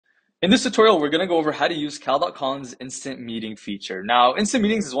In this tutorial, we're going to go over how to use Cal.com's instant meeting feature. Now, instant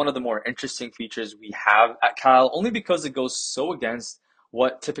meetings is one of the more interesting features we have at Cal, only because it goes so against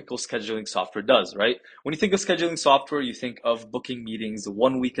what typical scheduling software does, right? When you think of scheduling software, you think of booking meetings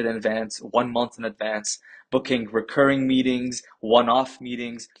 1 week in advance, 1 month in advance, booking recurring meetings, one-off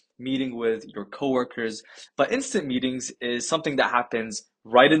meetings, meeting with your coworkers. But instant meetings is something that happens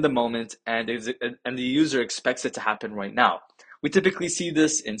right in the moment, and the user expects it to happen right now. We typically see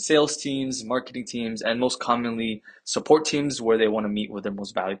this in sales teams, marketing teams, and most commonly support teams where they want to meet with their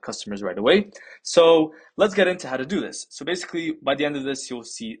most valued customers right away. So let's get into how to do this. So basically, by the end of this, you'll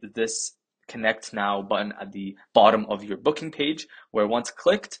see this Connect Now button at the bottom of your booking page, where once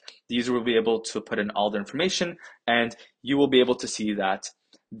clicked, the user will be able to put in all their information and you will be able to see that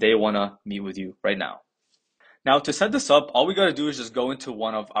they want to meet with you right now. Now to set this up, all we got to do is just go into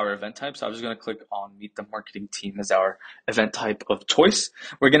one of our event types. So I'm just going to click on Meet the Marketing Team as our event type of choice.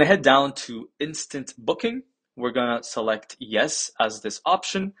 We're going to head down to Instant Booking. We're going to select Yes as this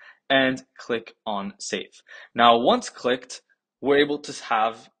option and click on Save. Now, once clicked, we're able to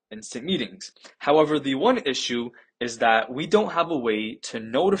have instant meetings. However, the one issue is that we don't have a way to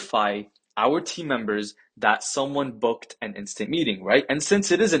notify our team members that someone booked an instant meeting, right? And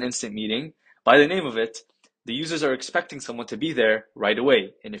since it is an instant meeting, by the name of it, the users are expecting someone to be there right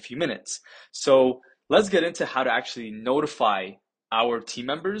away in a few minutes. So let's get into how to actually notify our team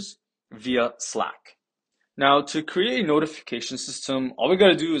members via Slack. Now, to create a notification system, all we got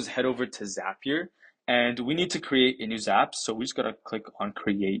to do is head over to Zapier and we need to create a new Zap. So we just got to click on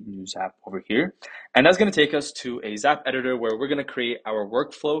Create New Zap over here. And that's going to take us to a Zap editor where we're going to create our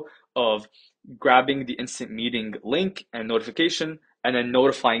workflow of grabbing the instant meeting link and notification and then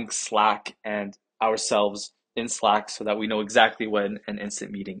notifying Slack and ourselves in Slack so that we know exactly when an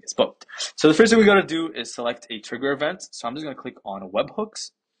instant meeting is booked. So the first thing we got to do is select a trigger event. So I'm just going to click on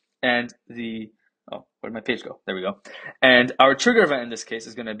webhooks and oh, where did my page go? There we go. And our trigger event in this case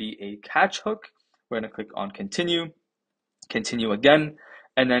is going to be a catch hook. We're going to click on continue, continue again,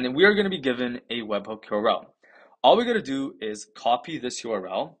 and then we are going to be given a webhook URL. All we got to do is copy this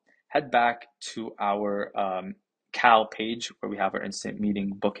URL, head back to our Cal page where we have our instant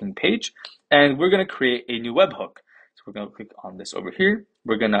meeting booking page, and we're going to create a new webhook. So we're going to click on this over here.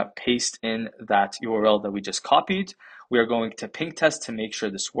 We're going to paste in that URL that we just copied. We are going to ping test to make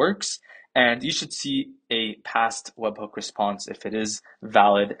sure this works. And you should see a passed webhook response if it is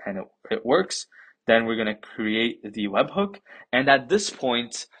valid and it works. Then we're going to create the webhook. And at this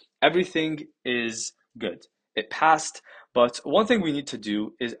point, everything is good. It passed. But one thing we need to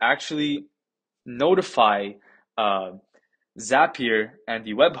do is actually notify Zapier and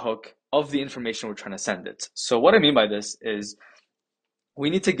the webhook of the information we're trying to send it. So what I mean by this is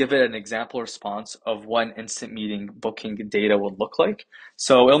we need to give it an example response of what an instant meeting booking data would look like.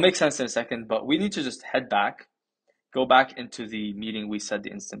 So it'll make sense in a second, but we need to just head back, go back into the meeting we set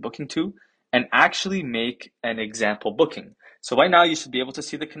the instant booking to, and actually make an example booking. So right now you should be able to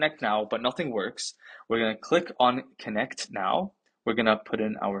see the connect now, but nothing works. We're going to click on connect now. We're going to put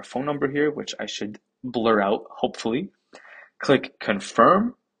in our phone number here, which I should blur out, hopefully. Click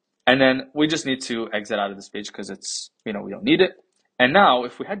confirm. And then we just need to exit out of this page because it's, we don't need it. And now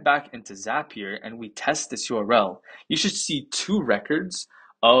if we head back into Zapier and we test this URL, you should see two records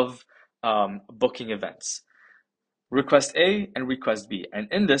of booking events. Request A and request B. And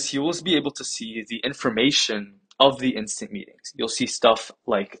in this, you will be able to see the information of the instant meetings. You'll see stuff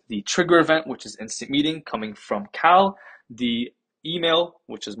like the trigger event, which is instant meeting coming from Cal, the email,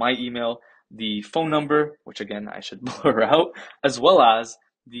 which is my email, the phone number, which again, I should blur out, as well as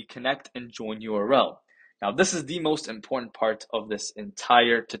the connect and join URL. Now, this is the most important part of this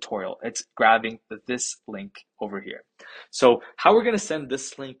entire tutorial. It's grabbing this link over here. So how we're going to send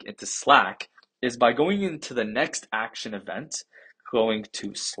this link into Slack is by going into the next action event, going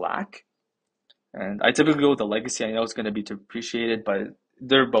to Slack. And I typically go with the legacy. I know it's going to be depreciated, but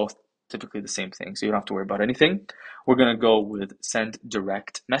they're both typically the same thing, so you don't have to worry about anything. We're going to go with send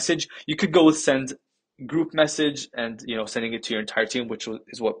direct message. You could go with send group message and sending it to your entire team, which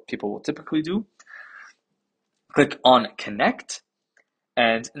is what people will typically do. Click on connect.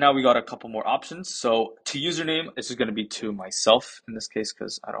 And now we got a couple more options. So to username, this is going to be to myself in this case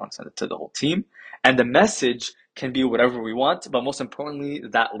because I don't want to send it to the whole team. And the message can be whatever we want, but most importantly,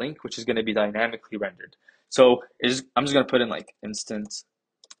 that link, which is going to be dynamically rendered. So I'm just going to put in like instant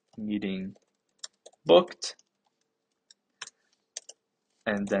meeting booked.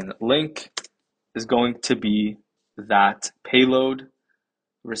 And then link is going to be that payload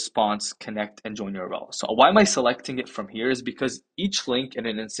response, connect, and join URL. So why am I selecting it from here is because each link in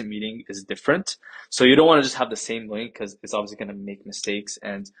an instant meeting is different. So you don't want to just have the same link because it's obviously going to make mistakes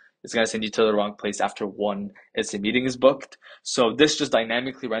and it's going to send you to the wrong place after one instant meeting is booked. So this just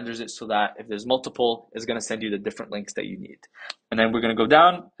dynamically renders it so that if there's multiple, it's going to send you the different links that you need. And then we're going to go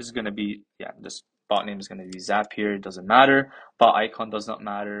down. This is going to be, this bot name is going to be Zapier. It doesn't matter. Bot icon does not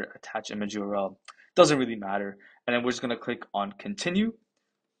matter. Attach image URL doesn't really matter. And then we're just going to click on continue.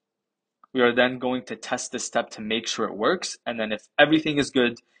 We are then going to test this step to make sure it works. And then if everything is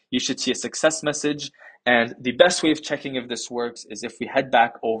good, you should see a success message. And the best way of checking if this works is if we head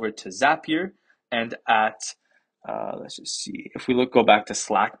back over to Zapier and let's just see, if we go back to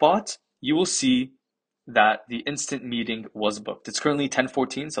Slackbot, you will see that the instant meeting was booked. It's currently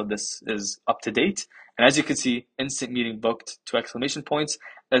 10:14, so this is up to date. And as you can see, instant meeting booked, 2 exclamation points,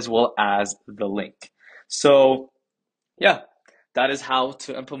 as well as the link. So yeah, that is how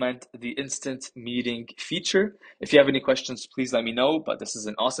to implement the instant meeting feature. If you have any questions, please let me know. But this is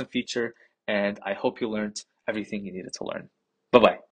an awesome feature, and I hope you learned everything you needed to learn. Bye bye.